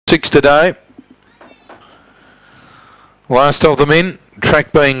6 today. Last of them in.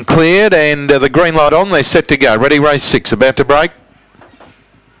 Track being cleared and the green light on. They're set to go. Ready, race 6. About to break.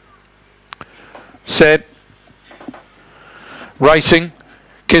 Set. Racing.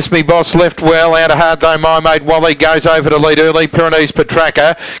 Kiss Me Boss left well, out of hard though, My Mate Wally goes over to lead early, Pyrenees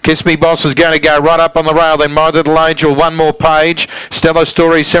Petraka. Kiss Me Boss is going to go right up on the rail, then My Little Angel, one more page. Stellar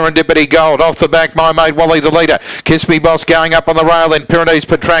Story, Serendipity Gold, off the back, My Mate Wally the leader. Kiss Me Boss going up on the rail, then Pyrenees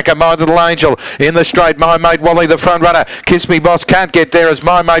Petraka, My Little Angel in the straight, My Mate Wally the front runner. Kiss Me Boss can't get there as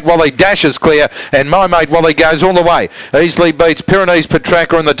My Mate Wally dashes clear, and My Mate Wally goes all the way. Easily beats Pyrenees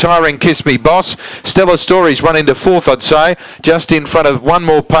Petraka and the tiring Kiss Me Boss. Stellar Stories run into fourth, I'd say, just in front of one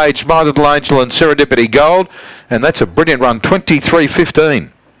more page, My Little Angel and Serendipity Gold, and that's a brilliant run,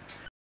 23.15.